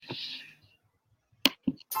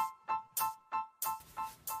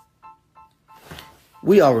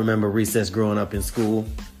We all remember recess growing up in school.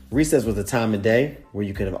 Recess was a time of day where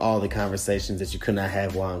you could have all the conversations that you could not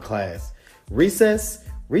have while in class. Recess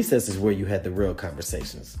is where you had the real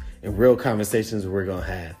conversations. And real conversations we're going to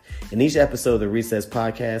have. In each episode of the Recess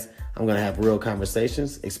podcast, I'm going to have real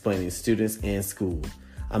conversations explaining students and school.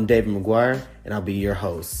 I'm David McGuire, and I'll be your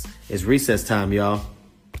host. It's recess time, y'all.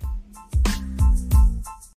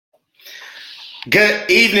 Good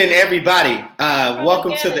evening, everybody.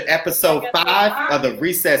 Welcome to the episode 5 of the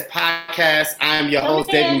Recess podcast. I am your host,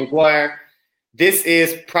 David McGuire. This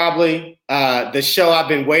is probably the show I've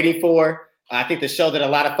been waiting for. I think the show that a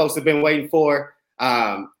lot of folks have been waiting for.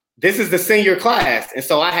 This is the senior class. And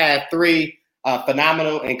so I have 3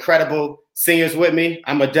 phenomenal, incredible seniors with me.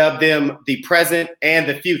 I'm going to dub them the present and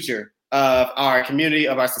the future of our community,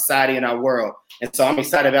 of our society, and our world. And so I'm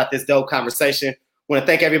excited about this dope conversation. I want to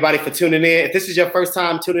thank everybody for tuning in. If this is your first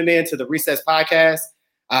time tuning in to the Recess Podcast,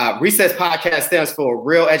 Recess Podcast stands for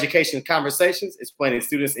Real Education Conversations, explaining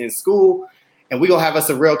students in school. And we're going to have us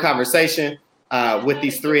a real conversation with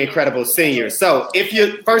these 3 incredible seniors. So if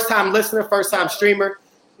you're first-time listener, first-time streamer,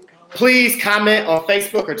 please comment on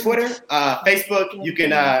Facebook or Twitter. Facebook, you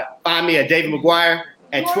can find me at David McGuire.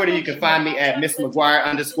 At Twitter, you can find me at Miss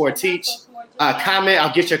McGuire_teach. Comment,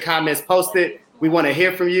 I'll get your comments posted. We want to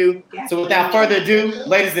hear from you. So without further ado,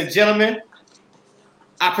 ladies and gentlemen,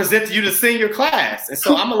 I present to you the senior class. And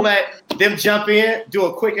so I'm going to let them jump in, do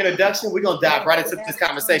a quick introduction. We're going to dive right into this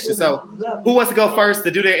conversation. So who wants to go first to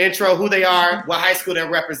do their intro, who they are, what high school they're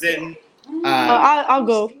representing? I'll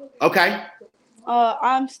go. Okay.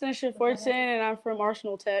 I'm Stanisha Forston, and I'm from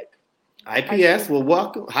Arsenal Tech. IPS, well,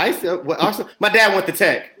 welcome. High school. Well, Arsenal. My dad went to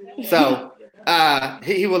Tech, so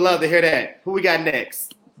he would love to hear that. Who we got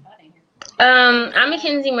next? I'm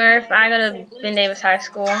McKenzie Murff. I go to Ben Davis High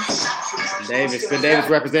School. Ben Davis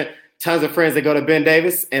represent tons of friends that go to Ben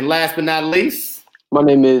Davis. And last but not least, my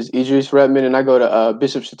name is Edreece Redmond, and I go to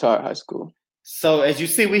Bishop Shoutout High School. So as you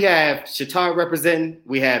see, we have Shoutout representing.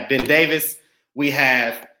 We have Ben Davis. We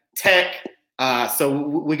have Tech. So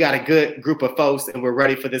we got a good group of folks, and we're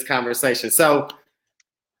ready for this conversation. So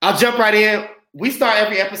I'll jump right in. We start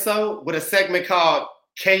every episode with a segment called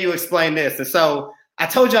 "Can You Explain This?" And so I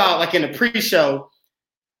told y'all, like in the pre-show,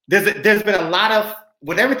 there's been a lot of,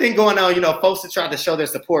 with everything going on, folks have tried to show their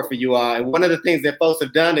support for you all. And one of the things that folks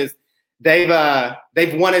have done is they've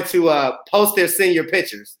wanted to post their senior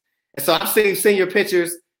pictures. And so I've seen senior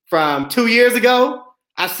pictures from 2 years ago.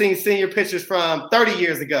 I've seen senior pictures from 30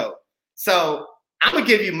 years ago. So I'm going to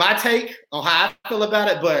give you my take on how I feel about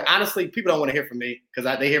it. But honestly, people don't want to hear from me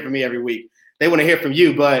because they hear from me every week. They want to hear from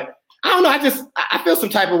you. But I don't know. I feel some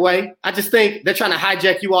type of way. I just think they're trying to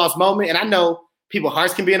hijack you all's moment. And I know people's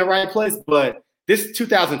hearts can be in the right place, but this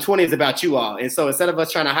 2020 is about you all. And so instead of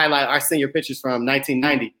us trying to highlight our senior pictures from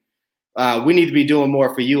 1990, we need to be doing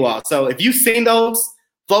more for you all. So if you've seen those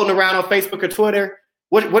floating around on Facebook or Twitter,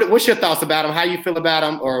 what's your thoughts about them? How you feel about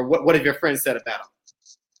them? Or what have your friends said about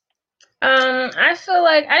them? I feel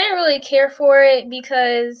like I didn't really care for it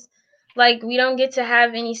because we don't get to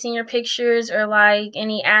have any senior pictures or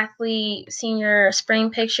any athlete senior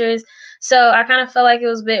spring pictures. So I kind of felt like it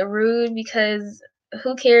was a bit rude because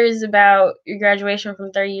who cares about your graduation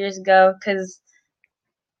from 30 years ago? Because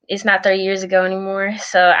it's not 30 years ago anymore.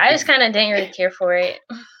 So I just kind of didn't really care for it.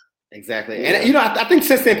 Exactly. And, I think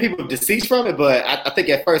since then people have deceased from it, but I think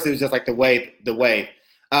at first it was just like the wave.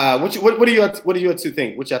 What do you two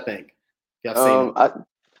think? What y'all think? Y'all seen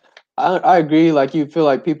I agree. You feel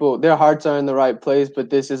like people, their hearts are in the right place, but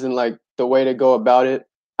this isn't the way to go about it.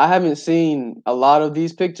 I haven't seen a lot of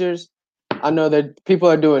these pictures. I know that people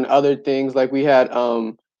are doing other things. We had,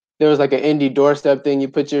 there was an indie doorstep thing. You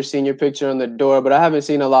put your senior picture on the door, but I haven't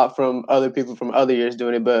seen a lot from other people from other years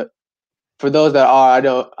doing it. But for those that are,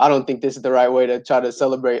 I don't think this is the right way to try to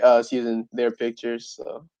celebrate us using their pictures.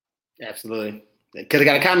 So absolutely. Because I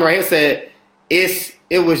got a comment right here said,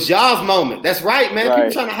 it was y'all's moment. That's right, man. Right.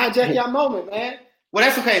 People trying to hijack y'all moment, man. Well,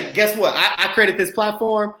 that's okay. Guess what? I created this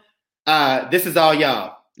platform. This is all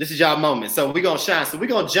y'all. This is y'all moment. So we're going to shine. So we're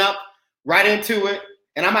going to jump right into it.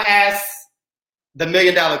 And I'm going to ask the $1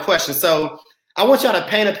 million question. So I want y'all to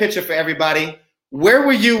paint a picture for everybody. Where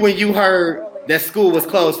were you when you heard that school was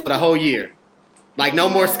closed for the whole year? No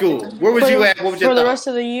more school. Where was you at? What was your thought? The rest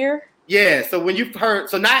of the year? Yeah. So when you heard,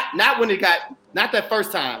 so not when it got, not that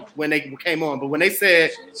first time when they came on, but when they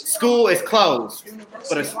said school is closed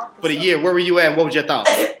for the year, where were you at and what was your thoughts?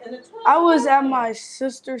 I was at my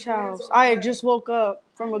sister's house. I had just woke up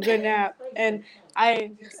from a good nap, and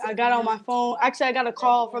I got on my phone. Actually, I got a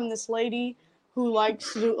call from this lady who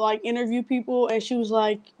likes to interview people, and she was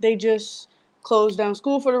like, they just close down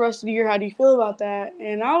school for the rest of the year. How do you feel about that?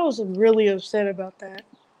 And I was really upset about that.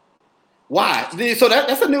 Why? So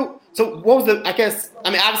that's a new. So what was the? I guess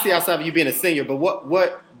I mean obviously outside of you being a senior, but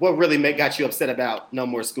what really got you upset about no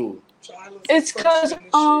more school? It's because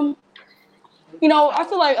I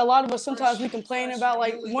feel like a lot of us sometimes we complain about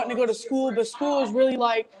like wanting to go to school, but school is really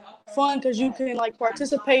like fun because you can like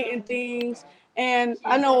participate in things. And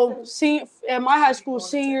I know at my high school,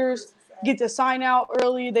 seniors get to sign out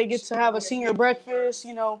early. They get to have a senior breakfast,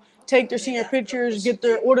 take their senior pictures,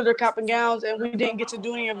 order their cap and gowns, and we didn't get to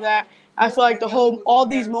do any of that. I feel like all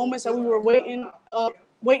these moments that we were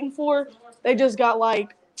waiting for, they just got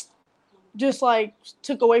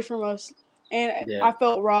took away from us, and Yeah. I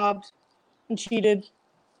felt robbed and cheated.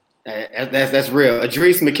 That's real.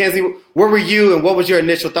 Edreece, McKenzie, where were you, and what was your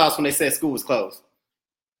initial thoughts when they said school was closed?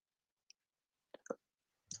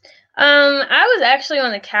 I was actually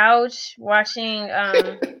on the couch watching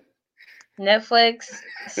Netflix.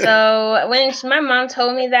 So when my mom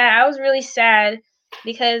told me that, I was really sad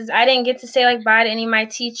because I didn't get to say like bye to any of my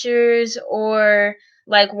teachers or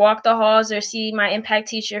like walk the halls or see my impact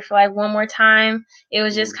teacher for like one more time. It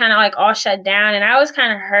was just kind of like all shut down, and I was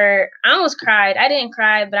kind of hurt. I almost cried. I didn't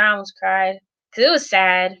cry, but I almost cried because it was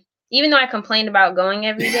sad. Even though I complained about going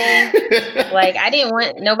every day, like I didn't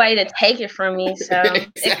want nobody to take it from me, so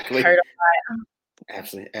exactly. It hurt a lot.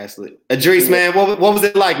 Absolutely. Edreece, man, what was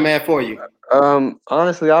it like, man, for you?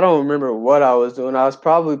 Honestly, I don't remember what I was doing. I was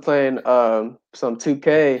probably playing some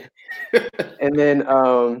 2K, and then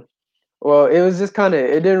well, it was just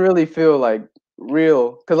it didn't really feel like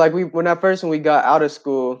real because like when we got out of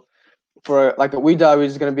school for like we thought we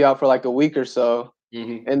was gonna be out for like a week or so.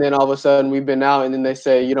 Mm-hmm. And then all of a sudden we've been out, and then they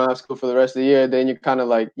say you don't have school for the rest of the year. Then you're kind of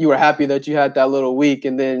like you were happy that you had that little week,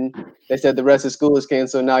 and then they said the rest of school is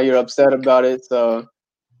canceled. Now you're upset about it. So,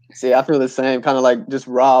 see, I feel the same, kind of like just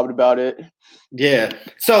robbed about it. Yeah.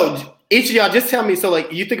 So each of y'all, just tell me. So like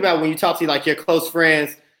you think about when you talk to like your close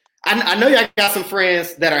friends. I know y'all got some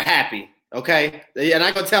friends that are happy. Okay, and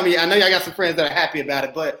I'm gonna tell me. I know y'all got some friends that are happy about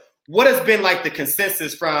it. But what has been like the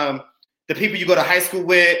consensus from the people you go to high school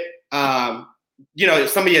with?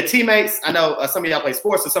 Some of your teammates. I know some of y'all play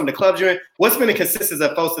sports, or some of the clubs you're in. What's been the consensus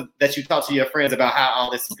of folks that you talk to your friends about how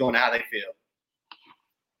all this is going and how they feel?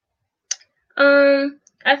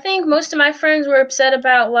 I think most of my friends were upset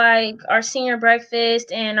about like our senior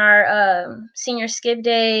breakfast and our senior skip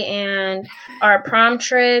day and our prom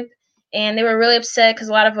trip. And they were really upset because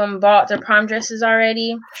a lot of them bought their prom dresses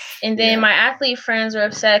already. And then my athlete friends were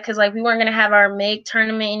upset because like we weren't going to have our MIG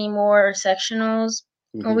tournament anymore or sectionals.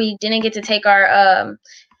 Or we didn't get to take our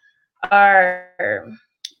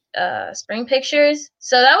spring pictures.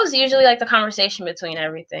 So that was usually like the conversation between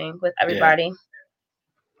with everybody.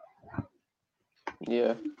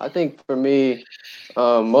 Yeah, I think for me,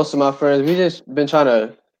 most of my friends, we just been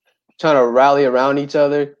trying to rally around each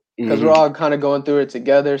other because we're all kind of going through it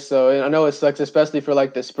together. So I know it sucks, especially for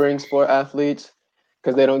like the spring sport athletes,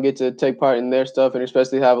 because they don't get to take part in their stuff, and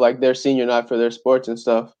especially have like their senior night for their sports and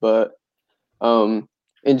stuff. But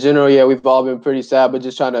in general, yeah, we've all been pretty sad, but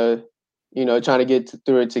just trying to get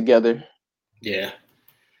through it together. Yeah.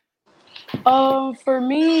 For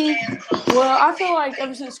me, well, I feel like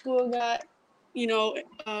ever since school got,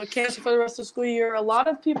 canceled for the rest of the school year, a lot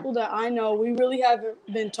of people that I know, we really haven't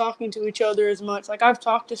been talking to each other as much. Like I've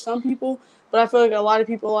talked to some people, but I feel like a lot of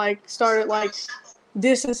people like started like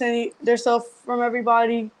distancing themselves from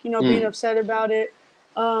everybody, being upset about it.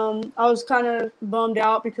 I was kind of bummed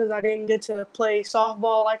out because I didn't get to play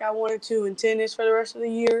softball like I wanted to and tennis for the rest of the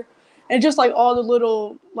year. And just like all the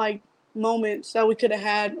little like moments that we could have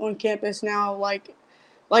had on campus now,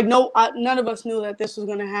 none of us knew that this was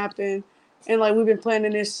going to happen. And like we've been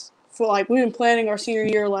planning our senior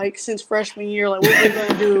year like since freshman year, like what we're going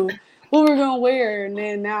to do, what we're going to wear. And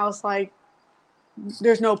then now it's like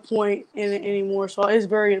there's no point in it anymore. So it's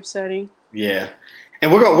very upsetting. Yeah.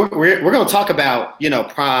 And we're gonna talk about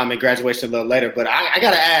prom and graduation a little later, but I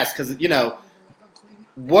gotta ask because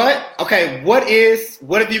what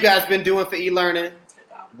have you guys been doing for e-learning?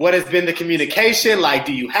 What has been the communication like?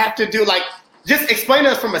 Do you have to do like just explain to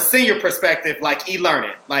us from a senior perspective like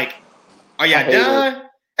e-learning? Like, are y'all done?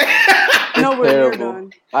 No, we're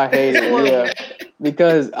done. I hate it. Yeah,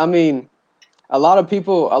 because I mean, a lot of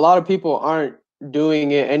people aren't doing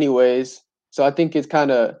it anyways. So I think it's kind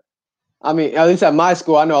of. I mean, at least at my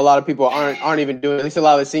school, I know a lot of people aren't even doing it. At least a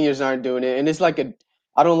lot of the seniors aren't doing it. And it's like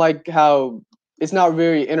I don't like how it's not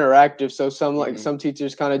very interactive. So some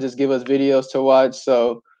teachers kind of just give us videos to watch.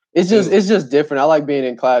 So it's just different. I like being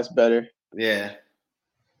in class better. Yeah.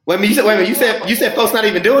 Wait a minute, you said folks not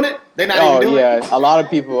even doing it? They're not even doing it. A lot of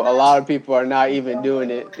people are not even doing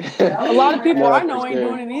it. A lot of people No, I know for ain't sure.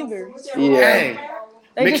 doing it either. Yeah. Hey,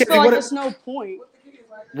 They just McKenzie, feel like there's no point.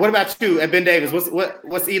 What about you at Ben Davis?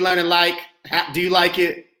 What's e-learning like? Do you like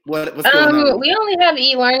it? What's going on? We only have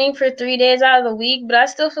e-learning for 3 days out of the week, but I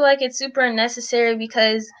still feel like it's super unnecessary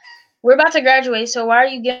because we're about to graduate. So why are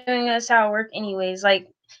you giving us our work anyways? Like,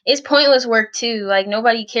 it's pointless work too. Like,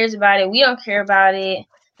 nobody cares about it. We don't care about it.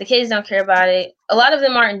 The kids don't care about it. A lot of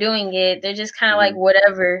them aren't doing it. They're just kind of like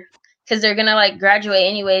whatever because they're gonna like graduate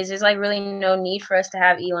anyways. There's like really no need for us to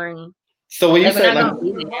have e-learning. So when you Like, say we're not like,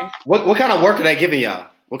 gonna be there. what kind of work are they giving y'all?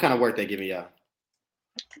 What kind of work they giving y'all?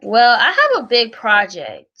 Well, I have a big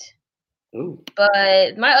project. Ooh.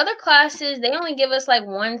 But my other classes, they only give us like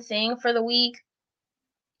one thing for the week,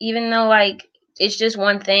 even though like it's just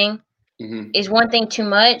one thing. Mm-hmm. It's one thing too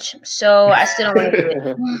much, so I still don't want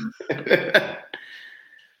to do it.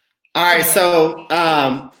 All right, so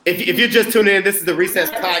if you're just tuning in, this is the Recess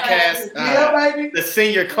Podcast, the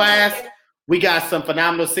senior class. We got some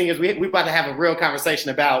phenomenal seniors. We about to have a real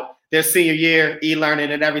conversation about their senior year,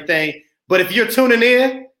 e-learning and everything. But if you're tuning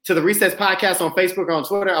in to the Recess Podcast on Facebook or on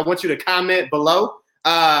Twitter, I want you to comment below.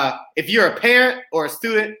 If you're a parent or a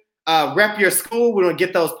student, rep your school. We're going to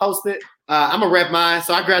get those posted. I'm a rep mine.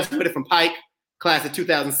 So I graduated from Pike, class of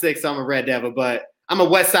 2006. So I'm a Red Devil, but I'm a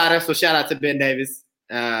West Sider. So shout out to Ben Davis.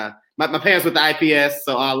 My parents with the IPS,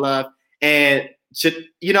 so all love. And,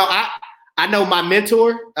 I know my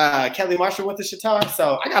mentor, Kelly Marshall, went to Shoutout.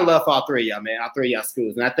 So I got love for all three of y'all, man, all three of y'all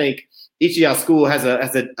schools. And I think each of y'all school has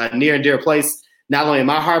a near and dear place, not only in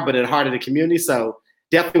my heart, but in the heart of the community. So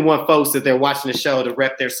definitely want folks that they're watching the show to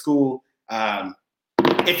rep their school.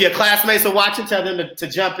 If your classmates are watching, tell them to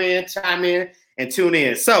jump in, chime in, and tune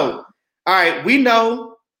in. So, all right, we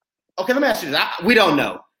know. Okay, let me ask you this. We don't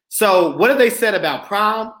know. So what have they said about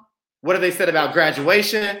prom? What have they said about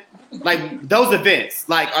graduation? Like those events,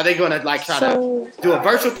 like are they going to like try to do a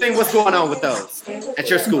virtual thing? What's going on with those at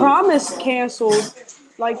your school? Prom is canceled.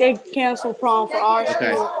 Like they canceled prom for our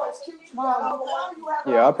school.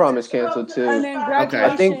 Yeah, our prom is canceled too. And then graduation.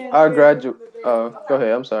 I think our go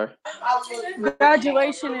ahead. I'm sorry.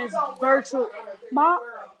 Graduation is virtual.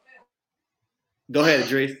 Go ahead,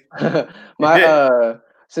 Edreece.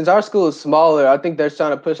 Since our school is smaller, I think they're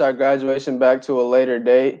trying to push our graduation back to a later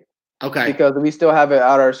date. Okay. Because we still have it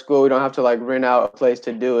at our school. We don't have to like rent out a place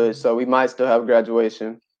to do it. So we might still have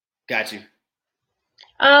graduation. Got you.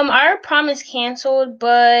 Our prom is canceled,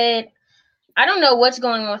 but I don't know what's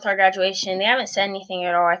going on with our graduation. They haven't said anything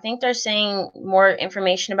at all. I think they're saying more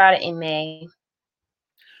information about it in May.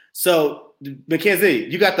 So,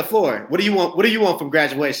 McKenzie, you got the floor. What do you want? What do you want from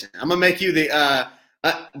graduation? I'm gonna make you the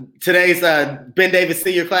today's Ben Davis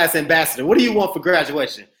senior class ambassador. What do you want for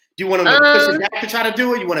graduation? Do you want them to push it back to try to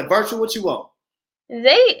do it? You want it virtual? What you want?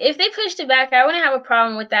 If they pushed it back, I wouldn't have a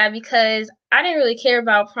problem with that because I didn't really care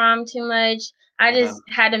about prom too much. I just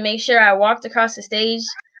had to make sure I walked across the stage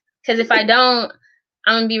because if I don't,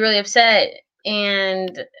 I'm gonna be really upset.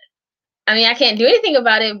 And I mean, I can't do anything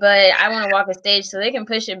about it, but I want to walk the stage, so they can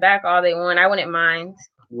push it back all they want. I wouldn't mind.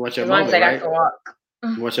 You want your as moment, long as I right? got to walk.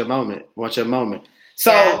 You want your moment. Want your moment.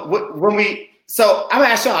 So I'm gonna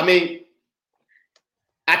ask y'all. I mean,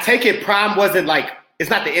 I take it prom wasn't like it's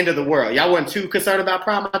not the end of the world. Y'all weren't too concerned about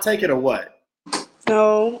prom. I take it or what?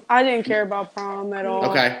 No, I didn't care about prom at all.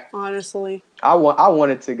 Okay. Honestly, I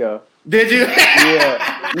wanted to go. Did you?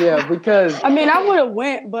 yeah, because I mean, I would have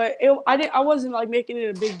went, but I wasn't like making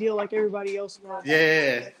it a big deal like everybody else was.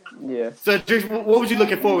 Yeah. So, Edreece, what was you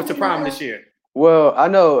looking forward to prom this year? Well, I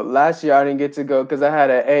know last year I didn't get to go because I had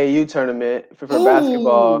an AAU tournament for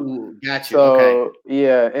basketball. Got you. So, okay.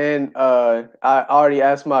 Yeah, and I already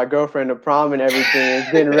asked my girlfriend to prom and everything,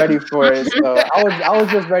 getting ready for it. So I was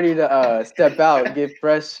just ready to step out, get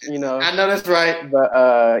fresh, I know that's right. But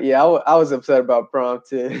I was upset about prom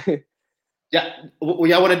too. Yeah,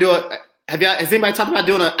 y'all want to do it? Has anybody talked about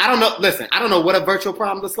doing I don't know. Listen, I don't know what a virtual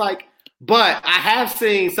prom looks like, but I have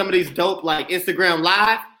seen some of these dope like Instagram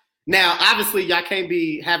live. Now, obviously, y'all can't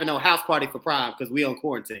be having no house party for prom because we on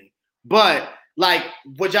quarantine. But like,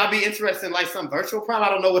 would y'all be interested in like some virtual prom? I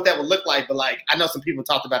don't know what that would look like, but like, I know some people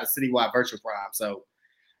talked about a citywide virtual prom. So,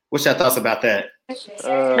 what's your thoughts about that?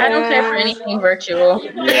 I don't care for anything virtual.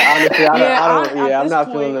 Yeah, honestly, I don't. I'm not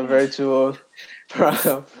feeling the virtual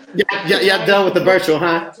prom. Y'all done with the virtual,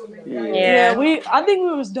 huh? Yeah. I think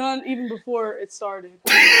we was done even before it started.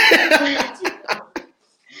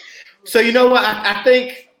 So you know what? I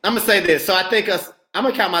think I'm gonna say this. So I think I'm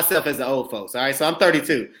gonna count myself as the old folks. All right. So I'm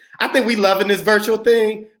 32. I think we loving this virtual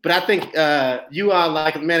thing, but I think you are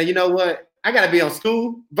like, man, you know what? I gotta be on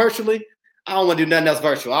school virtually. I don't want to do nothing else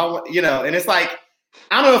virtual. And it's like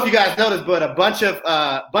I don't know if you guys noticed, but a bunch of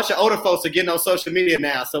older folks are getting on social media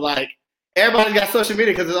now. So like everybody's got social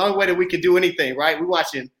media because it's the only way that we can do anything, right? We're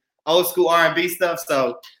watching old school R&B stuff,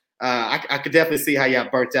 so I could definitely see how y'all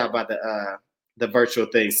burnt out by the virtual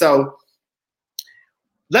thing. So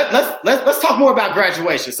let's talk more about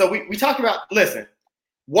graduation. So we talked about, listen,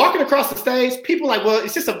 walking across the stage. People like, well,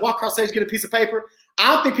 it's just a walk across the stage, get a piece of paper.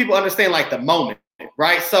 I don't think people understand like the moment,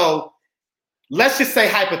 right? So let's just say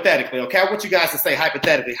hypothetically, okay? I want you guys to say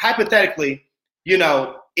hypothetically. Hypothetically, you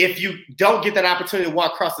know, if you don't get that opportunity to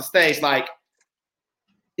walk across the stage, like,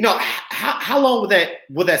 you know, how long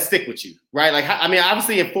will that stick with you, right? Like, I mean,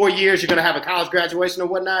 obviously in 4 years you're gonna have a college graduation or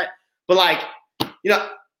whatnot, but like, you know,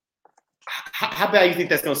 how bad you think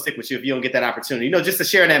that's gonna stick with you if you don't get that opportunity? You know, just to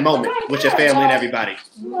share in that moment with your family and everybody.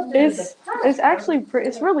 It's actually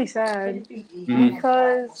it's really sad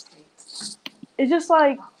because it's just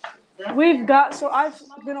like I've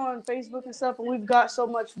been on Facebook and stuff, and we've got so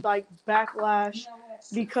much like backlash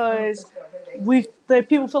because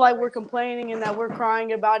people feel like we're complaining and that we're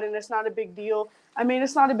crying about it, and it's not a big deal. I mean,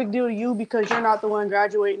 it's not a big deal to you because you're not the one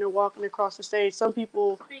graduating or walking across the stage. Some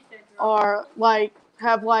people are like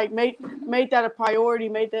have like made that a priority,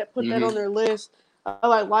 put that on their list,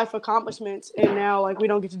 like life accomplishments, and now like we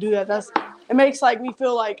don't get to do that. It makes like me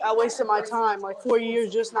feel like I wasted my time, like 4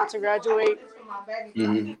 years just not to graduate.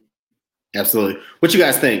 Mm-hmm. Absolutely. What you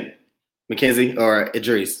guys think, McKenzie or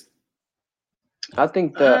Edreece? I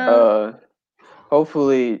think that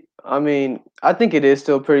hopefully, I mean, I think it is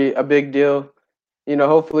still a big deal. You know,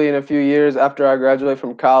 hopefully in a few years after I graduate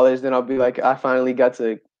from college, then I'll be like, I finally got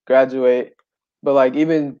to graduate. But like I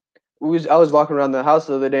was walking around the house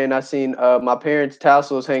the other day and I seen my parents'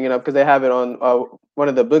 tassels hanging up because they have it on one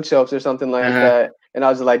of the bookshelves or something like that. And I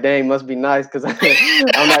was just like, dang, must be nice because I'm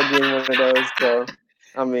not getting one of those. So,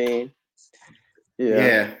 I mean,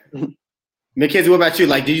 yeah. McKenzie, what about you?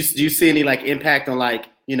 Like, do you see any like impact on like,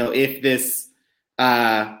 you know, if this,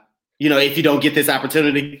 you know, if you don't get this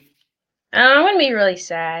opportunity? I'm gonna be really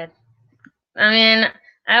sad. I mean,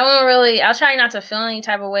 I'll try not to feel any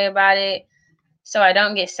type of way about it so I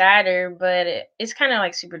don't get sadder, but it's kind of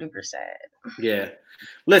like super duper sad. Yeah.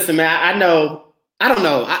 Listen, man, I don't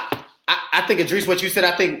know. I think, Edreece, what you said,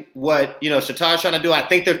 I think what, you know, Shoutout's trying to do, I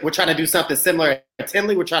think that we're trying to do something similar at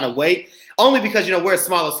Tinley. We're trying to wait only because, you know, we're a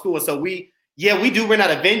smaller school. So we do rent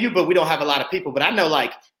out a venue, but we don't have a lot of people. But I know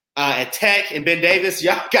like at Tech and Ben Davis,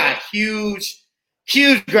 y'all got huge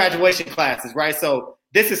graduation classes, right? So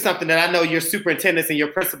this is something that I know your superintendents and your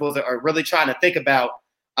principals are really trying to think about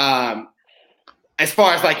as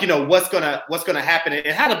far as like, you know, what's gonna happen and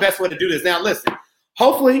how the best way to do this. Now, listen,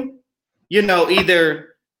 hopefully, you know, either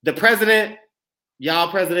the president, y'all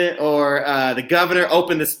president, or the governor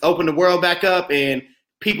open the world back up and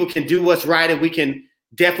people can do what's right and we can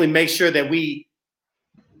definitely make sure that we,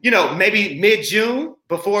 you know, maybe mid-June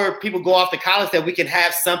before people go off to college that we can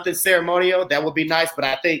have something ceremonial. That would be nice. But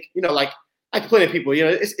I think, you know, like plenty of people, you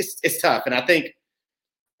know, it's tough. And I think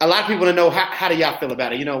a lot of people want to know how do y'all feel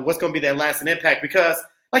about it? You know, what's going to be that lasting impact? Because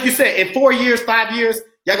like you said, in 4 years, 5 years,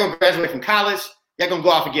 y'all going to graduate from college. Y'all going to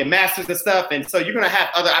go off and get masters and stuff. And so you're going to have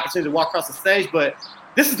other opportunities to walk across the stage. But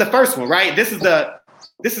this is the first one, right? This is the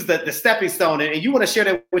stepping stone. And you want to share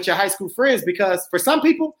that with your high school friends because for some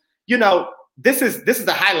people, you know, this is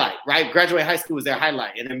the highlight, right? Graduate high school is their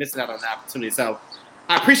highlight and they're missing out on the opportunity. So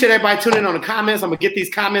I appreciate everybody tuning in on the comments. I'm going to get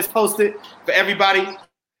these comments posted for everybody.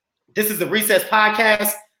 This is the Recess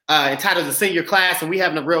Podcast entitled The Senior Class. And we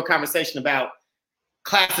having a real conversation about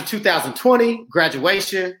class of 2020,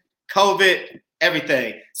 graduation, COVID,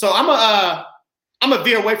 everything. So I'm gonna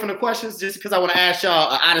veer away from the questions just because I want to ask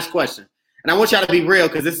y'all an honest question. And I want y'all to be real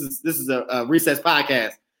because this is a Recess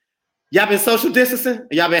Podcast. Y'all been social distancing or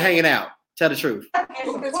y'all been hanging out? Tell the truth. I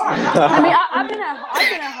mean, I've been at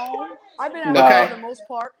home. I've been at home for the most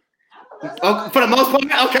part. Oh, for the most part?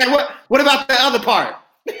 Okay, what about the other part?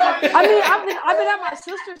 I mean, I've been at my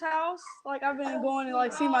sister's house. Like I've been going to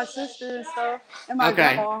like see my sister and stuff and my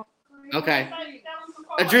grandma. Okay.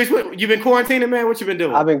 Edreece, you been quarantining, man? What you been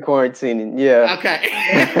doing? I've been quarantining, yeah. Okay.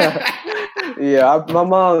 Yeah, my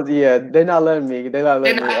mom, they're not letting me. They're not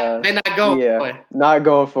going for it. Not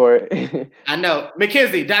going for it. I know.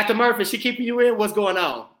 McKenzie, Dr. Murff, is she keeping you in? What's going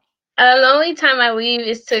on? The only time I leave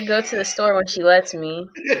is to go to the store when she lets me.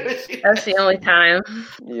 That's the only time.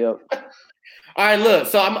 Yep. All right, look.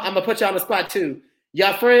 So I'm gonna put you on the spot too.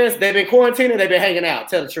 Y'all friends? They've been quarantining. They've been hanging out.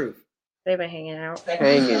 Tell the truth. They've been hanging out.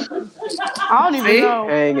 Hanging. I don't even know.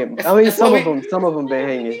 Hanging. I mean, some of them been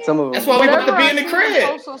hanging. Some of them. That's why we about to be in the crib.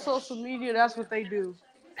 Post on social media. That's what they do.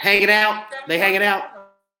 Hanging out. They hanging out.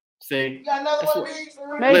 See.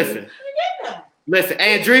 Maybe. Listen. Listen,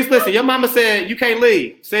 hey, Edreece, listen, your mama said you can't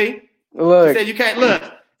leave. See? Look. She said you can't look.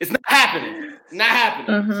 It's not happening. Not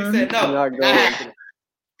happening. She said no, not happening.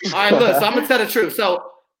 All right, look, so I'm gonna tell the truth. So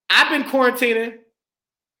I've been quarantining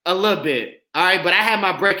a little bit. All right, but I had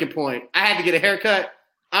my breaking point. I had to get a haircut.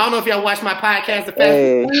 I don't know if y'all watch my podcast.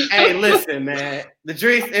 Hey, listen, man.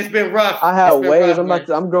 Edreece, it's been rough. I have waves.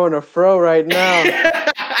 I'm growing a fro right now.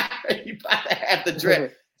 You about to have the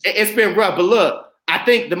drip. It's been rough, but look, I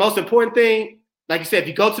think the most important thing, like you said, if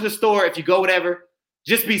you go to the store, if you go whatever,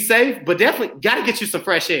 just be safe, but definitely got to get you some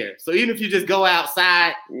fresh air. So even if you just go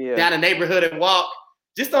outside down the neighborhood and walk,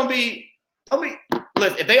 just don't be.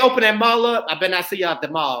 Listen, if they open that mall up, I better not see y'all at the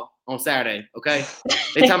mall on Saturday. Okay,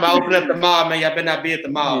 they talking about opening up the mall, man. Y'all better not be at the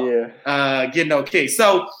mall. Getting no kicks.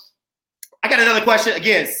 So I got another question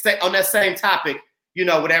again on that same topic.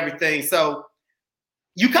 With everything. So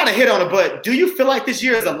you kind of hit on it, but do you feel like this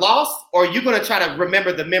year is a loss, or are you going to try to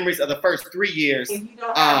remember the memories of the first 3 years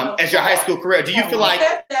as your high school career? Do you feel like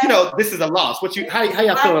this is a loss? How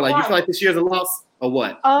y'all feeling? Like you feel like this year is a loss? Or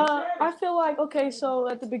what? I feel like, okay, so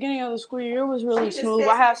at the beginning of the school year, it was really smooth.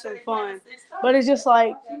 I had some fun. But it's just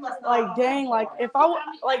like dang, like, if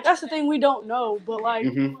that's the thing we don't know. But, I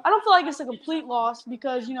don't feel like it's a complete loss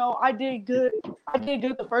because, I did good. I did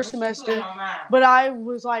good the first semester. But I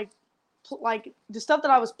was, like the stuff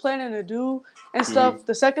that I was planning to do and stuff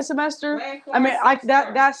the second semester, I mean,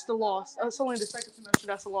 that's the loss. It's only the second semester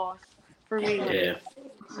that's a loss for me. Yeah.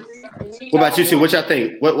 What about you two? What y'all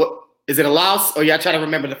think? What is it a loss, or y'all try to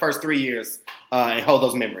remember the first 3 years and hold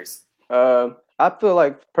those memories? I feel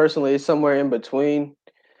like personally it's somewhere in between.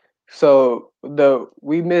 So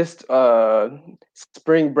we missed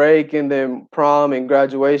spring break and then prom and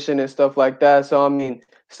graduation and stuff like that. So I mean,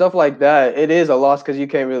 stuff like that, it is a loss because you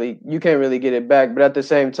can't really get it back. But at the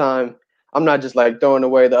same time, I'm not just like throwing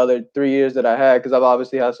away the other 3 years that I had because I've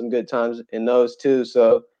obviously had some good times in those too.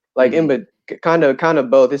 So like kind of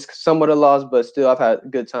both. It's somewhat a loss, but still I've had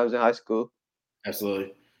good times in high school.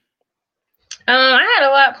 Absolutely. I had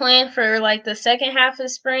a lot planned for like the second half of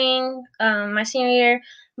spring, my senior year.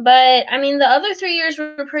 But I mean, the other 3 years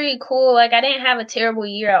were pretty cool. Like I didn't have a terrible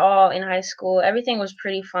year at all in high school. Everything was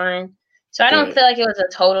pretty fun. So I don't feel like it was a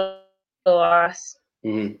total loss.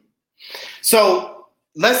 Mm-hmm. So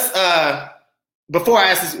let's before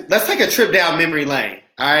I ask this, let's take a trip down memory lane.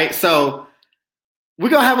 All right. So we're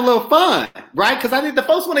going to have a little fun, right? Because I think the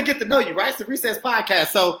folks want to get to know you, right? It's the Recess Podcast.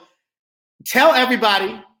 So tell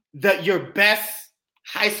everybody your best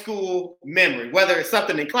high school memory, whether it's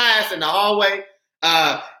something in class, in the hallway.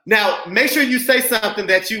 Now, make sure you say something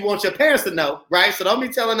that you want your parents to know, right? So don't be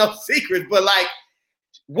telling no secrets, but like,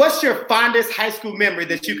 what's your fondest high school memory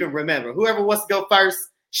that you can remember? Whoever wants to go first,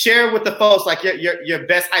 share with the folks like your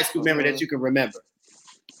best high school memory that you can remember.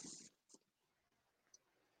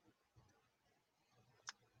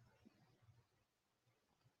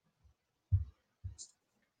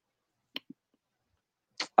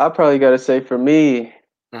 I probably got to say for me,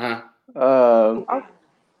 it's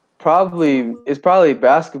probably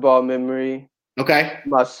basketball memory. Okay.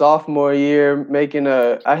 My sophomore year,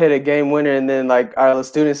 I hit a game winner, and then like our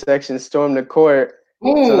student section stormed the court.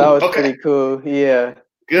 Ooh, so that was pretty cool. Yeah.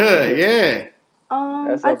 Good. Yeah.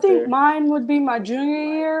 I think mine would be my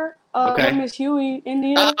junior year. Miss Huey,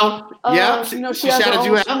 India. Yeah. She has her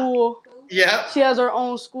own school. Yeah. She has her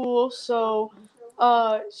own school, so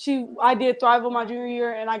I did thrive on my junior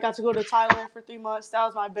year, and I got to go to Thailand for 3 months. That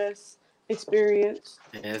was my best experience.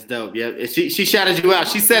 Yeah, that's dope. Yeah, she shouted you out.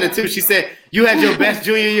 She said it too. She said you had your best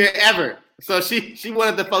junior year ever. So she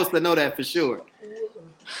wanted the folks to know that for sure.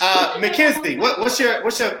 McKenzie, what's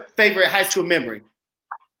your favorite high school memory?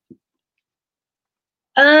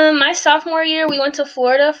 My sophomore year, we went to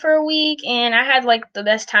Florida for a week, and I had like the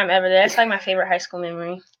best time ever there. That's like my favorite high school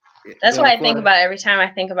memory. That's what I think about every time I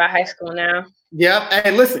think about high school now. Yep.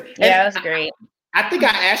 And listen. Yeah, it was great. I think I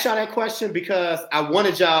asked y'all that question because I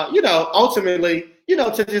wanted y'all, ultimately,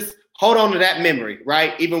 to just hold on to that memory,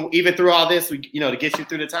 right? Even through all this, to get you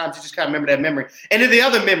through the times, you just kind of remember that memory. And then the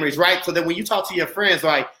other memories, right? So that when you talk to your friends,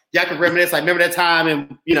 like, y'all can reminisce, like, remember that time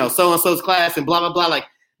in, so-and-so's class and blah, blah, blah. Like,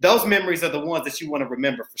 those memories are the ones that you want to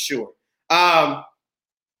remember for sure.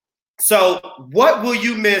 So what will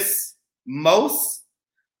you miss most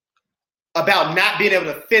about not being able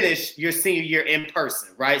to finish your senior year in person,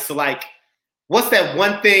 right? So, like, what's that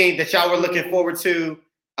one thing that y'all were looking forward to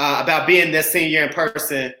about being this senior year in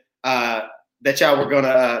person that y'all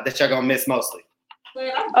gonna miss mostly?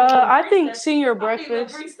 I think senior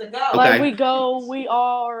breakfast. Like Okay. we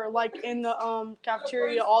all are like in the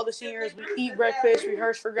cafeteria. All the seniors we eat breakfast,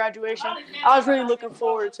 rehearse for graduation. I was really looking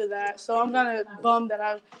forward to that. So I'm kind of bummed that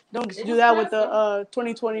I don't get to do that with the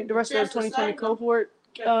 2020, the rest of the 2020 cohort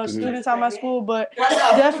students at my school. But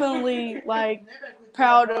definitely like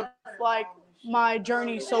proud of like my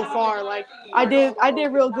journey so far. Like I did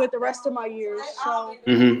real good the rest of my years. So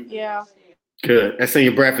yeah. Good. That's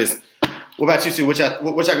senior breakfast. What about you two? What y'all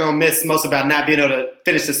gonna miss most about not being able to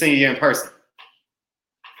finish the senior year in person?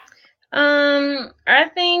 I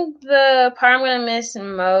think the part I'm gonna miss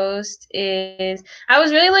most is I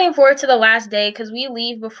was really looking forward to the last day because we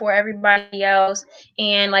leave before everybody else,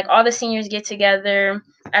 and like all the seniors get together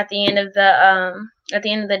at the end of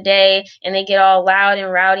the day, and they get all loud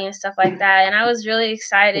and rowdy and stuff like that. And I was really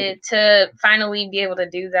excited to finally be able to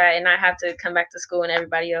do that and not have to come back to school and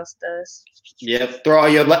everybody else does. Yep. Throw all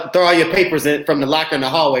your papers in from the locker in the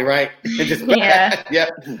hallway, right? And just Yeah. Yep.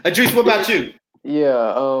 Edreece, what about you?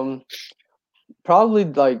 Yeah, probably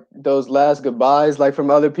like those last goodbyes, like from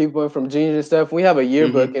other people and from juniors and stuff. We have a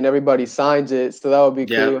yearbook and everybody signs it, so that would be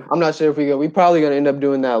cool. I'm not sure if we probably gonna end up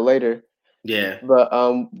doing that later. Yeah. But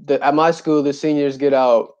at my school, the seniors get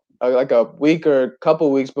out like a week or a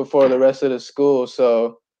couple weeks before the rest of the school.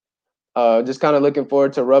 So just kind of looking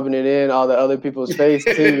forward to rubbing it in all the other people's face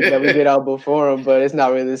too that we get out before them. But it's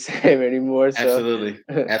not really the same anymore. So.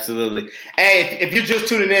 Absolutely. Hey, if you're just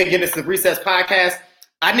tuning in, getting this the Recess Podcast,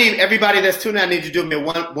 I need everybody that's tuning in, I need you to do me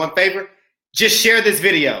one favor. Just share this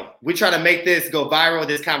video. We try to make this go viral,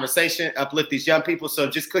 this conversation, uplift these young people. So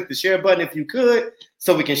just click the share button if you could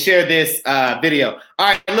so we can share this video. All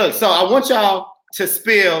right, look, so I want y'all to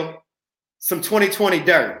spill some 2020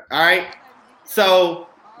 dirt, all right? So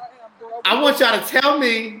I want y'all to tell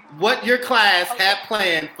me what your class had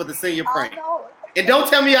planned for the senior prank. And don't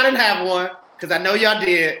tell me y'all didn't have one, because I know y'all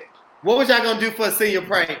did. What was y'all going to do for a senior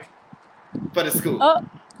prank for the school?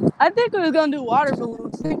 I think we was going to do water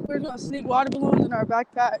balloons. I think we were going to sneak water balloons in our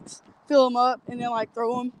backpacks, fill them up, and then, like,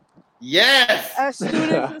 throw them. Yes. As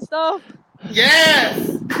students and stuff.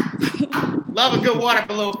 Yes. Love a good water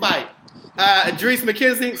balloon fight. Edreece,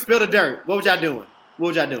 McKenzie, spill the dirt. What was y'all doing?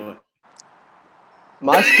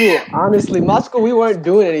 My school, we weren't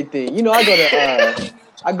doing anything. You know, I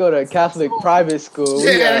go to a Catholic private school. So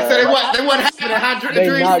they wasn't having it.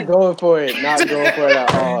 They not going for it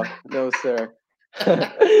at all. No, sir.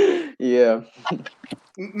 Yeah.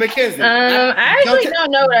 McKenzie. I actually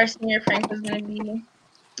don't know what our senior prank was going to be.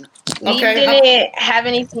 We didn't have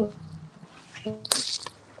anything.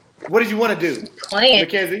 What did you want to do,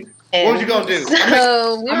 McKenzie? What was you going to do?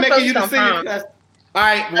 I'm making you the senior class. All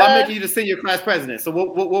right, well, I'm making you the senior class president. So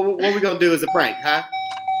what we going to do as a prank, huh?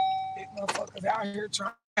 Big motherfuckers out here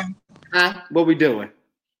trying. Huh? What we doing?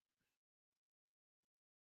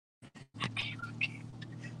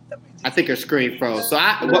 I think her screen froze. So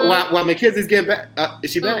while McKenzie's getting back,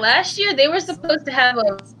 is she back? Last year they were supposed to have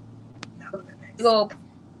a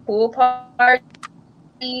pool party.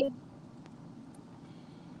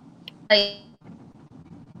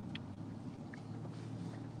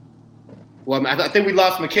 Well, I think we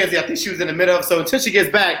lost McKenzie. I think she was in the middle of. So until she gets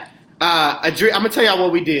back, I'm gonna tell y'all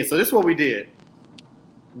what we did. So this is what we did.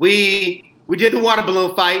 We did the water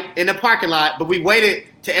balloon fight in the parking lot, but we waited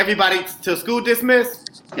to everybody till school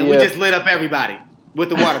dismissed, and we just lit up everybody with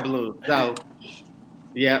the water balloon. So,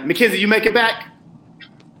 yeah, McKenzie, you make it back?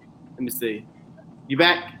 Let me see. You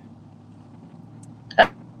back? I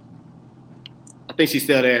think she's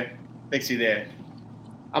still there. I think she's there.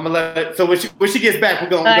 I'm gonna let her, so when she gets back, we're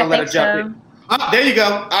gonna let her jump in. Oh, there you go.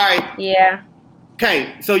 All right. Yeah.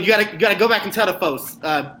 Okay, so you gotta go back and tell the folks,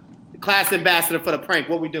 class ambassador for the prank,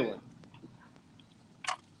 what we doing?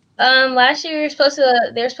 Last year they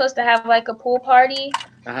were supposed to have like a pool party.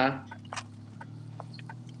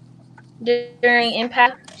 During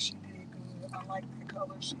Impact. I like the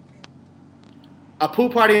color she picked. A pool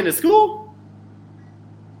party in the school?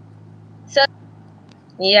 So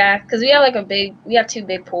yeah, because we have two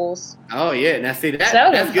big pools. Oh yeah, now see that's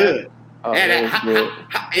good. Oh, good.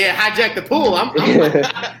 Hijack the pool. I'm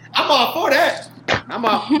all for that. I'm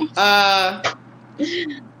all.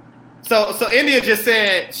 So India just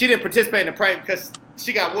said she didn't participate in the prank because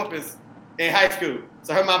she got whoopings in high school,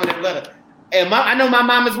 so her mama didn't let her. And I know my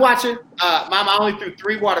mom is watching. Mama only threw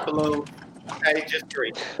 3 water balloons. Okay, just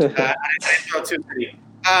 3. I didn't throw 2, 3.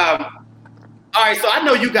 All right, so I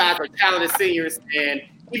know you guys are talented seniors, and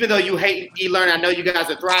even though you hate e-learning, I know you guys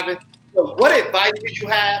are thriving. So what advice do you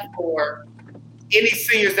have for any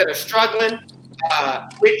seniors that are struggling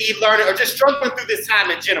with e-learning or just struggling through this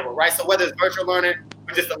time in general, right? So whether it's virtual learning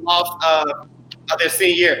or just the loss of their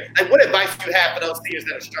senior year. Like, what advice do you have for those seniors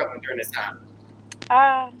that are struggling during this time?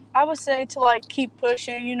 I would say to like keep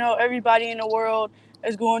pushing. You know, everybody in the world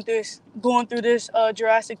is going through this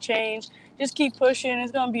drastic change. Just keep pushing.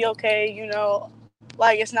 It's gonna be okay. You know,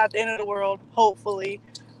 like it's not the end of the world, hopefully.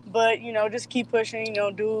 But you know, just keep pushing. You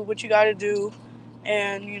know, do what you got to do,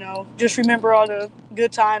 and you know, just remember all the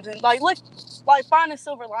good times and like find a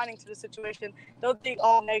silver lining to the situation. Don't think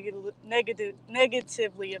all negatively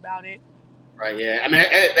about it. Right, yeah. I mean,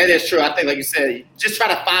 that is true. I think, like you said, just try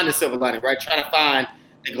to find the silver lining, right? Try to find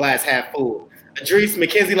the glass half full. Edreece,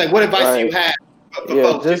 McKenzie, like, what advice do you have for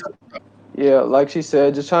folks? Like she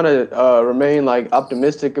said, just trying to remain, like,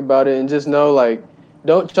 optimistic about it and just know, like,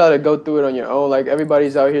 don't try to go through it on your own. Like,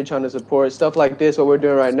 everybody's out here trying to support. Stuff like this, what we're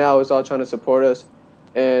doing right now, is all trying to support us.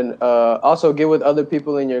 And also get with other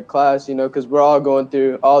people in your class, you know, because we're all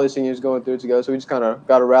all the seniors going through it together. So we just kind of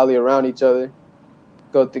got to rally around each other.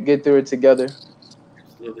 Get through it together.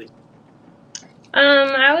 Absolutely.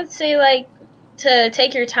 I would say like to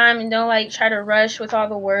take your time and don't like try to rush with all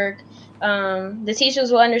the work. The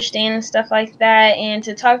teachers will understand and stuff like that, and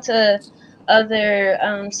to talk to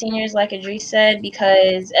other seniors, like Edreece said,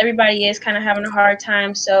 because everybody is kind of having a hard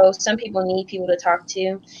time. So some people need people to talk to,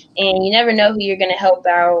 and you never know who you're going to help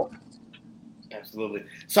out. Absolutely.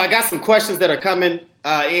 So I got some questions that are coming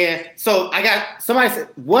in. So I got somebody said,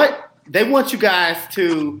 what? They want you guys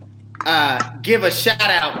to give a shout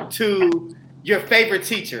out to your favorite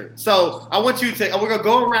teacher. So I want you to, we're going to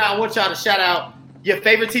go around. I want y'all to shout out your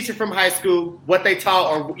favorite teacher from high school, what they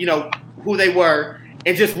taught or, you know, who they were,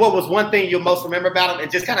 and just what was one thing you'll most remember about them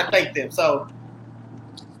and just kind of thank them. So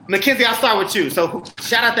McKenzie, I'll start with you. So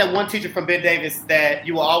shout out that one teacher from Ben Davis that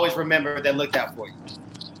you will always remember that looked out for you.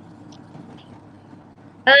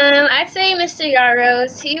 I'd say Mr.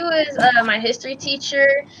 Yaros. He was my history teacher.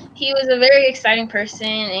 He was a very exciting person,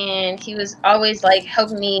 and he was always like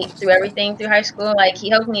helping me through everything through high school. Like he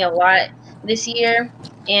helped me a lot this year,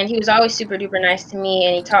 and he was always super duper nice to me,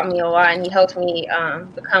 and he taught me a lot, and he helped me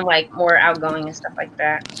become like more outgoing and stuff like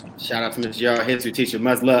that. Shout out to Mr. Yaros, history teacher.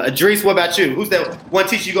 Much love. Edreece, what about you? Who's that one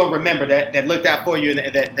teacher you gonna remember that looked out for you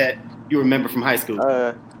and that you remember from high school?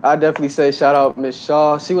 I definitely say shout out Miss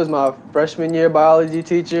Shaw. She was my freshman year biology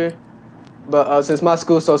teacher. But since my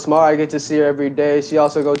school's so small, I get to see her every day. She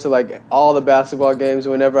also goes to like all the basketball games.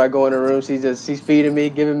 Whenever I go in her room, she's feeding me,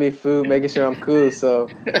 giving me food, making sure I'm cool. So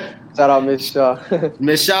shout out Miss Shaw.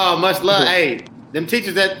 Miss Shaw, much love. Hey, them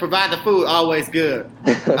teachers that provide the food, always good.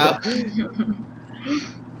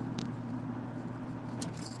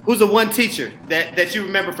 Who's the one teacher that you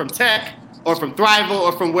remember from Tech or from Thrival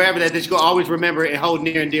or from wherever that you will always remember and hold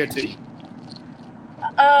near and dear to you?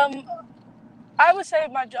 I would say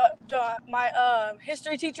my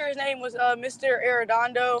history teacher, his name was Mr.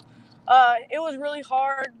 Arredondo. It was really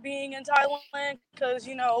hard being in Thailand because,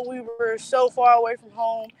 you know, we were so far away from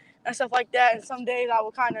home and stuff like that. And some days I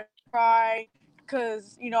would kind of cry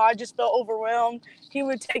because, you know, I just felt overwhelmed. He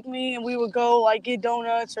would take me and we would go like get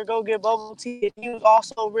donuts or go get bubble tea. He was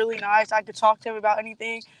also really nice. I could talk to him about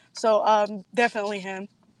anything. So definitely him.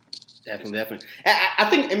 Definitely. I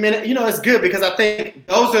think, I mean, you know, it's good because I think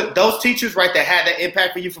those teachers, right, that had that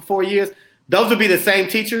impact for you for 4 years, those will be the same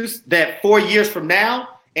teachers that 4 years from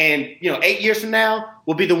now and, you know, 8 years from now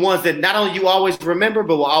will be the ones that not only you always remember,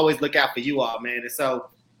 but will always look out for you all, man. And so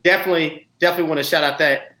definitely want to shout out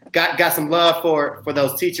that got some love for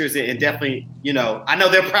those teachers and definitely, you know, I know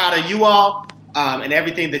they're proud of you all and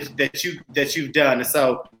everything that you've done. And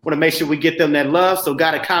so want to make sure we get them that love. So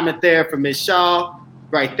got a comment there from Ms. Shaw.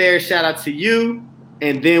 Right there, shout out to you.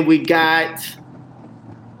 And then we got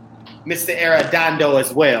Mr. Arredondo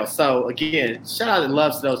as well. So again, shout out and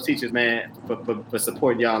love to those teachers, man, for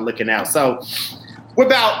supporting y'all and looking out. So we're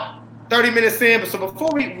about 30 minutes in, but so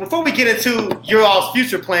before we get into your all's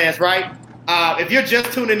future plans, right? If you're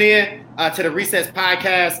just tuning in to the Recess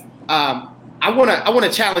Podcast, I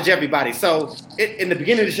wanna challenge everybody. So in the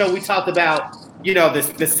beginning of the show, we talked about, you know,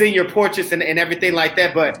 the senior portraits and everything like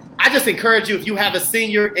that. But I just encourage you, if you have a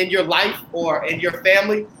senior in your life or in your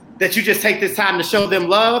family, that you just take this time to show them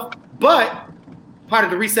love. But part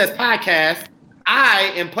of the Recess Podcast,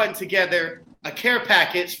 I am putting together a care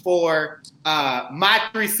package for my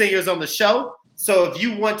 3 seniors on the show. So if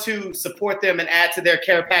you want to support them and add to their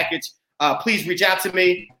care package, please reach out to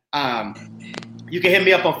me. You can hit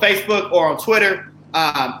me up on Facebook or on Twitter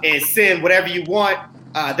and send whatever you want.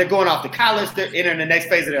 They're going off to college. They're entering the next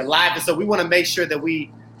phase of their life. And so we want to make sure that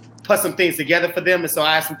we put some things together for them. And so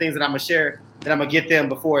I have some things that I'm going to share that I'm going to get them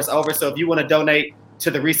before it's over. So if you want to donate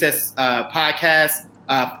to the Recess Podcast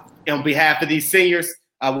on behalf of these seniors,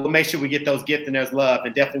 we'll make sure we get those gifts and there's love,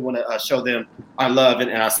 and definitely want to show them our love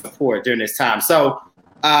and our support during this time. So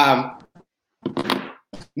now,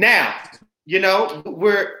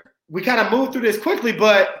 we kind of moved through this quickly,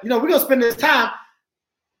 but we're gonna spend this time.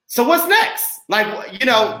 So what's next? Like,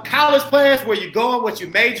 college plans, where you going, what you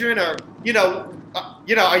majoring, or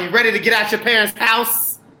are you ready to get out your parents'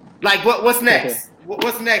 house? Like, what's next?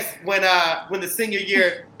 What's next when the senior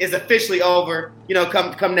year is officially over?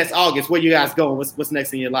 Come next August. Where you guys going? What's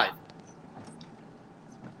next in your life?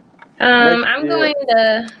 I'm going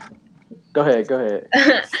to. Go ahead.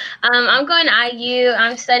 I'm going to IU.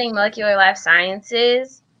 I'm studying molecular life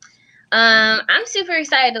sciences. I'm super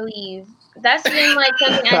excited to leave. That's been like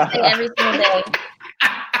something I say every single day.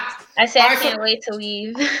 I say I can't wait to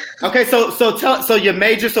leave. Okay, so your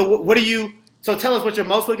major. So what do you? So tell us what you're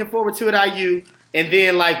most looking forward to at IU, and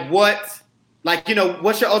then what's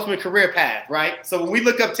your ultimate career path, right? So when we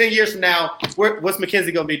look up 10 years from now, what's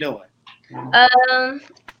McKenzie gonna be doing?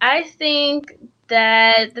 I think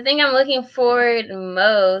that the thing I'm looking forward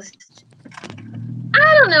most.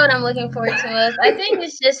 I don't know what I'm looking forward to most. I think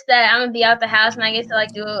it's just that I'm gonna be out the house and I get to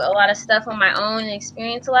do a lot of stuff on my own and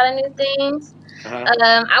experience a lot of new things.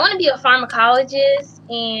 I want to be a pharmacologist,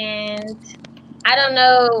 and I don't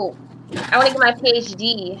know. I want to get my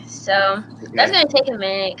PhD, so that's gonna take a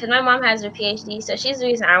minute because my mom has her PhD, so she's the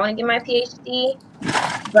reason I want to get my PhD.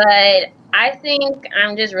 But I think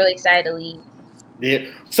I'm just really excited to leave. Yeah.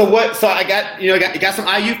 So I got got some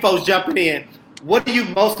IU folks jumping in. What are you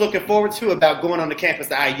most looking forward to about going on the campus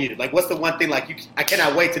at IU? Like, what's the one thing I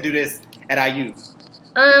cannot wait to do this at IU?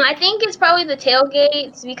 I think it's probably the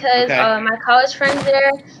tailgates because my college friends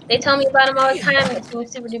there, they tell me about them all the time. And it's been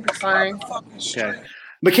super duper fun. Okay.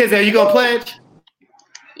 McKenzie, are you going to pledge?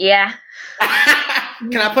 Yeah.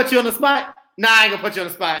 Can I put you on the spot? Nah, I ain't going to put you on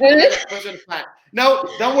the spot. No,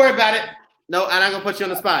 don't worry about it. No, I'm not going to put you on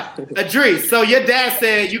the spot. Edreece, so your dad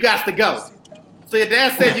said you got to go. So your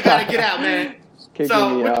dad said you got to get out, man.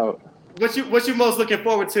 Kicking me out. What you most looking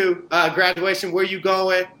forward to? Graduation, where you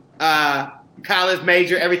going? College,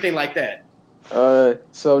 major, everything like that.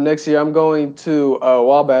 So next year I'm going to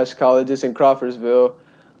Wabash College. It's in Crawfordsville.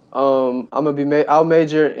 I'll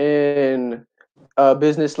major in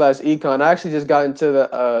business/econ. I actually just got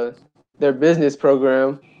into their business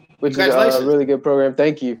program, which is a really good program.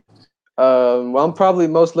 Thank you. Well, I'm probably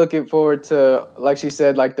most looking forward to, like she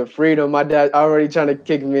said, the freedom. My dad already trying to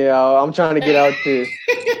kick me out. I'm trying to get out too.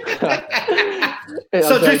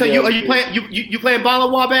 So, Edreece, you playing ball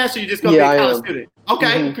at Wabash, or you just gonna be a college student? Okay,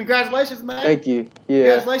 Mm-hmm. Congratulations, man. Thank you.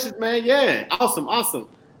 Yeah. Congratulations, man. Yeah, awesome.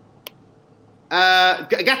 Got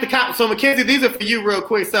the cop. So, McKenzie, these are for you, real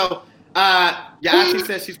quick. So, your auntie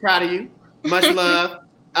says she's proud of you. Much love.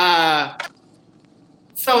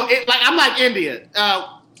 So, I'm like India.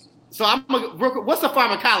 So what's a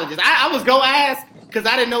pharmacologist? I was go ask because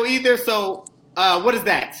I didn't know either. So what is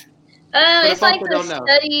that? It's like the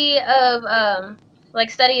study of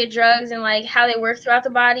study of drugs and how they work throughout the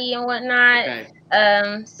body and whatnot. Okay.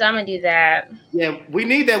 So I'm gonna do that. Yeah, we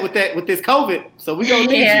need that with this COVID. So we gonna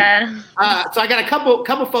need you. So I got a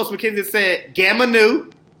couple folks. McKenzie said Gamma Nu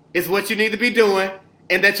is what you need to be doing,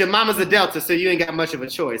 and that your mama's a Delta, so you ain't got much of a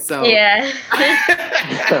choice. So yeah.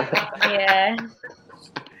 Yeah.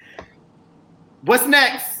 What's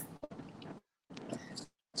next?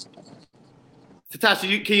 Satasha,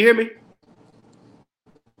 can you hear me?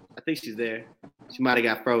 I think she's there. She might have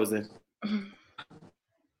got frozen.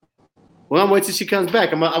 Well, I'm waiting till she comes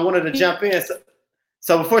back. I want her to jump in.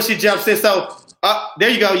 So before she jumps in, there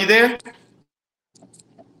you go. You there?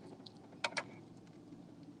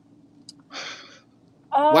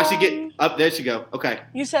 Why she get up? There she go. Okay.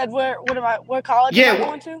 You said what college am I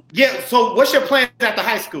going to? Yeah. So what's your plans after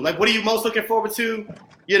high school? What are you most looking forward to?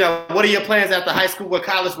 What are your plans after high school, what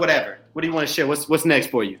college, whatever? What do you want to share? What's next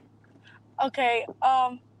for you? Okay.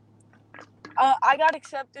 I got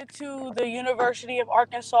accepted to the University of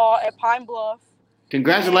Arkansas at Pine Bluff.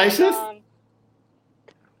 Congratulations. And,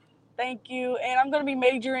 thank you. And I'm going to be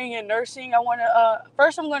majoring in nursing. I'm going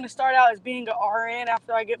to start out as being an RN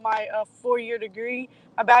after I get my 4-year degree,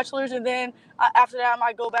 my bachelor's. And then after that, I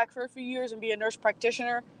might go back for a few years and be a nurse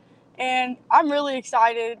practitioner. And I'm really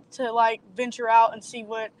excited to venture out and see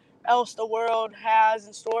what else the world has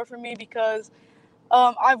in store for me because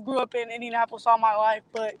I've grew up in Indianapolis all my life,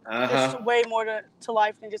 but there's way more to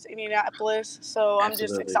life than just Indianapolis. So I'm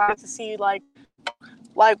just excited to see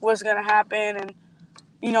what's going to happen and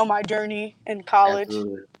my journey in college.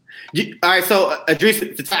 All right, so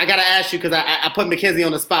Edreece, I gotta ask you because I put McKenzie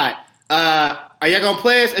on the spot. Are y'all gonna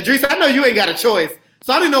pledge? Edreece, I know you ain't got a choice,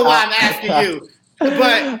 so I don't know why I'm asking you.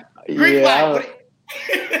 But Greek life,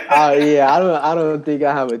 Yeah, I don't think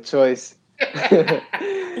I have a choice.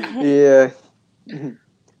 Yeah,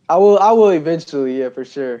 I will eventually. Yeah, for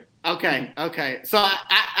sure. Okay. So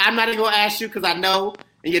I'm not even gonna ask you because I know,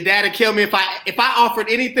 and your dad would kill me if I offered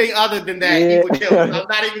anything other than that. Yeah. He would kill me. So I'm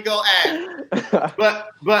not even gonna ask. But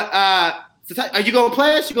so are you gonna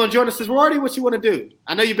play us? You gonna join the sorority? What you want to do?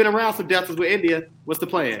 I know you've been around some deltas with India. What's the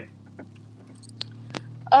plan?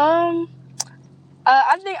 I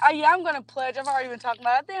think I'm gonna pledge. I've already been talking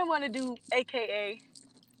about it. I think I'm gonna do AKA.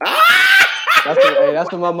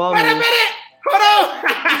 That's what my mom Wait a is. minute! Hold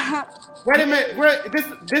on! Wait a minute.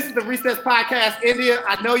 This is the Recess Podcast, India.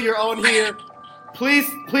 I know you're on here. Please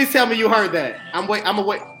tell me you heard that. I'm gonna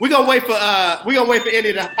wait. We're gonna wait for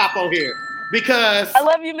India to pop on here because I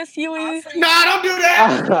love you, Miss Huey. No, don't do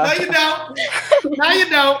that. No, you don't. No, you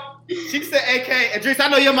don't. She said AK. Edreece, I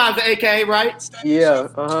know your mom's an AK, right? Yeah.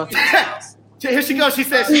 Here she goes. She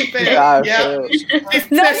said she failed. Yeah. She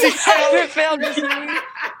failed Miss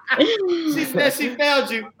Huey. She said she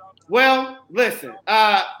failed you. Well, listen.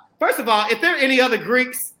 First of all, if there are any other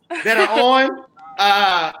Greeks that are on,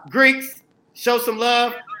 Greeks, show some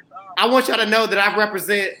love. I want y'all to know that I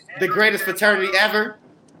represent the greatest fraternity ever,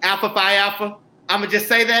 Alpha Phi Alpha. I'm going to just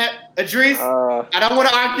say that. Edreece, I don't want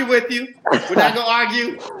to argue with you. We're not going to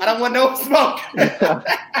argue. I don't want no smoke.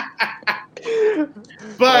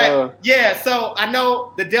 But, yeah, so I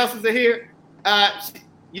know the Deltas are here.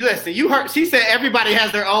 Listen, you heard. She said everybody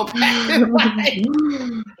has their own path.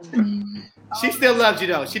 She still loves you,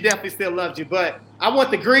 though. She definitely still loves you. But I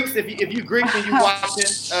want the Greeks, if you Greeks and you watching,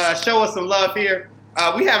 show us some love here.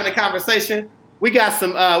 We having a conversation. We got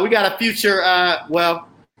a future,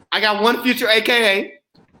 I got one future AKA.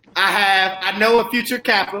 I know a future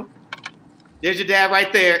Kappa. There's your dad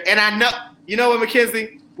right there. And I know, you know what,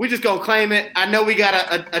 McKenzie? We just gonna claim it. I know we got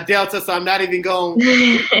a Delta, so I'm not even going.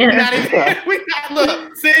 We're not even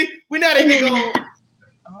going.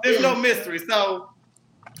 There's no mystery. So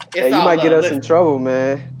you might get us in trouble,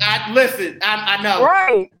 man. I know.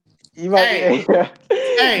 Right. You might here's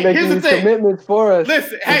the thing. Commitments for us.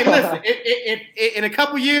 Listen. If in a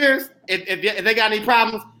couple years, if they got any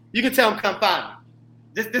problems, you can tell them come find me.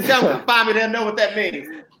 Just tell them come find me. They'll know what that means.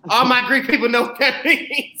 All my Greek people know what that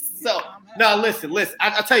means. So no, listen.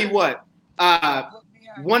 I'll tell you what.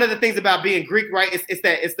 One of the things about being Greek, right? It's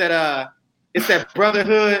that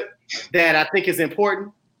brotherhood that I think is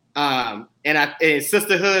important. And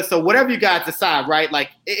sisterhood. So whatever you guys decide, right? Like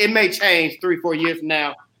it may change 3-4 years from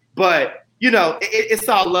now, but you know, it's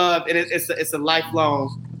all love and it's a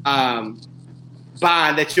lifelong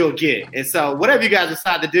bond that you'll get. And so whatever you guys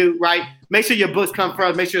decide to do, right? Make sure your books come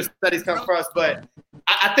first. Make sure your studies come first. But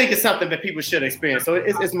I think it's something that people should experience. So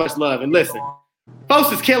it's much love. And listen,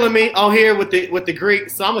 folks is killing me on here with the Greek.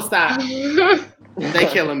 So I'm gonna stop. They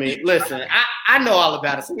killing me. Listen, I know all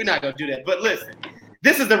about it, so we're not gonna do that. But listen.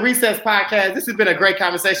 This is the Recess Podcast. This has been a great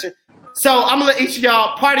conversation. So I'm going to let each of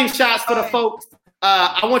y'all parting shots for the folks.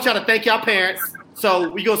 I want y'all to thank y'all parents. So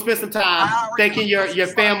we're going to spend some time thanking your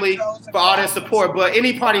family for all their support. But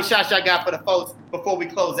any parting shots y'all got for the folks before we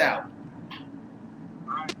close out?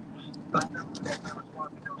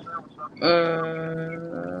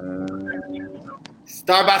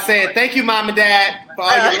 Start by saying thank you, Mom and Dad, for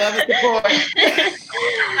all your love and support.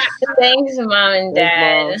 Thanks, Mom and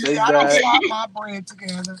Dad. I don't swap my bread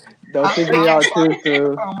together. Don't think me out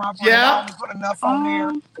too. Yeah. Put enough on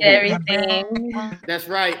there. Everything. That's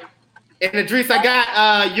right. And Edreece, I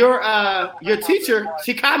got your teacher.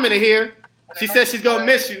 She commented here. She said she's gonna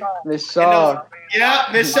miss you. Miss Shaw. Yeah,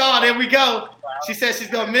 Miss Shaw. There we go. She said she's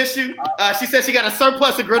gonna miss you. She said she got a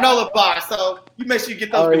surplus of granola bars, so you make sure you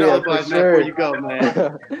get those granola bars before you go,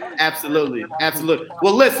 man. Absolutely.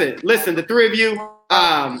 Well, listen, the three of you.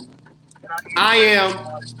 I am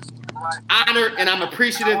honored and I'm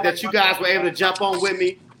appreciative that you guys were able to jump on with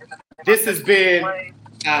me. This has been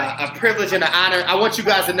a privilege and an honor. I want you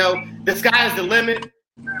guys to know the sky is the limit.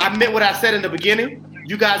 I meant what I said in the beginning.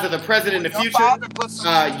 You guys are the present and the future.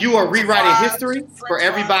 You are rewriting history for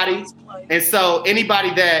everybody. And so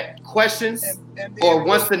anybody that questions or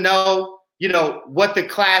wants to know, you know, what the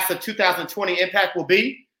class of 2020 impact will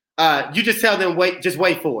be, you just tell them, just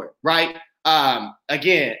wait for it, right?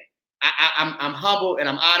 Again, I'm humble and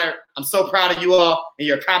I'm honored. I'm so proud of you all and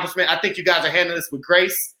your accomplishment. I think you guys are handling this with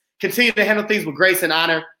grace. Continue to handle things with grace and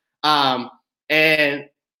honor. And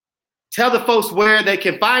tell the folks where they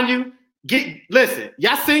can find you. Listen,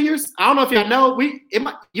 y'all seniors, I don't know if y'all know,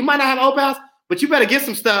 you might not have open house, but you better get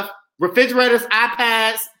some stuff. Refrigerators,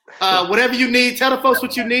 iPads, whatever you need. Tell the folks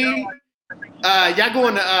what you need. Y'all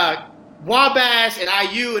going to Wabash and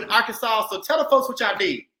IU and Arkansas, so tell the folks what y'all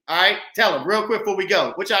need. All right? Tell them real quick before we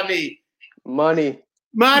go. What y'all need? Money.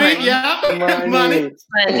 Yeah. Money.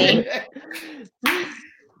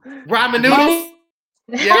 Ramen noodles.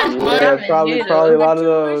 Yeah, probably a lot of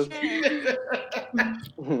those.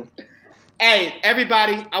 Hey,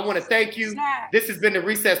 everybody, I want to thank you. This has been the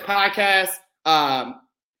Recess Podcast.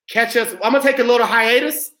 Catch us. I'm going to take a little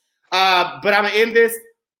hiatus, but I'm going to end this.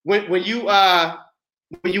 When you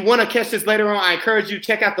want to catch this later on, I encourage you to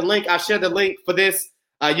check out the link. I'll share the link for this.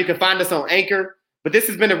 You can find us on Anchor. But this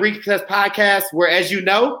has been the Recess Podcast where, as you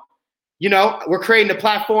know, we're creating a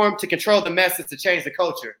platform to control the message to change the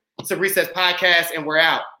culture. It's a Recess Podcast, and we're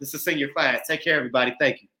out. This is senior class. Take care, everybody.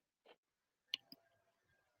 Thank you.